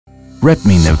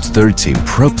Redmi Note 13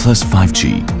 Pro Plus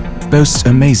 5G boasts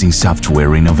amazing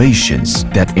software innovations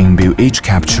that imbue each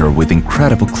capture with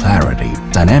incredible clarity,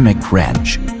 dynamic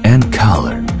range, and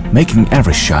color, making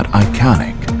every shot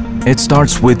iconic. It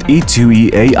starts with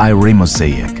E2E AI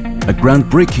Mosaic, a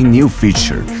groundbreaking new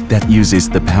feature that uses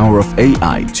the power of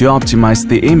AI to optimize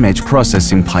the image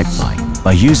processing pipeline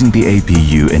by using the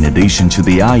APU in addition to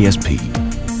the ISP.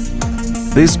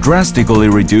 This drastically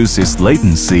reduces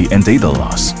latency and data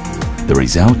loss. The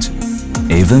result?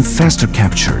 Even faster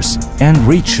captures and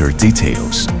richer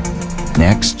details.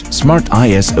 Next, Smart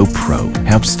ISO Pro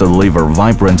helps deliver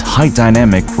vibrant high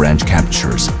dynamic range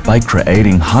captures by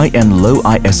creating high and low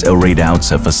ISO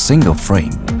readouts of a single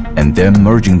frame and then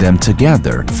merging them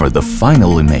together for the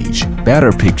final image.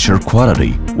 Better picture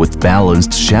quality with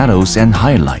balanced shadows and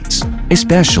highlights,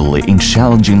 especially in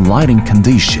challenging lighting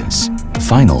conditions.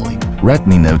 Finally,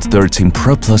 Redmi Note 13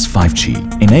 Pro Plus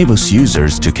 5G enables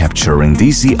users to capture in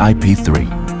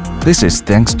DCI-P3. This is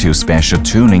thanks to special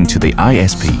tuning to the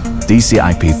ISP.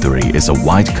 DCI-P3 is a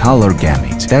wide color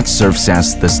gamut that serves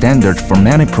as the standard for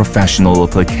many professional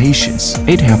applications.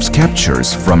 It helps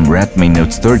captures from Redmi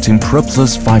Note 13 Pro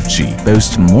Plus 5G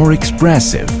boast more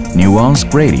expressive, nuanced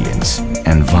gradients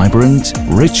and vibrant,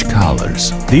 rich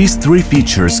colors. These three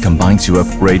features combine to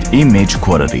upgrade image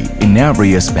quality in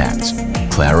every aspect: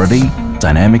 clarity,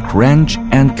 dynamic range,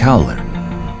 and color,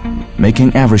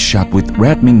 making every shot with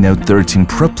Redmi Note 13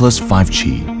 Pro Plus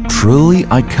 5G truly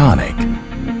iconic.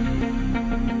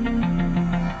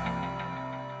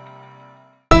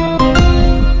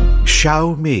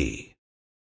 Xiaomi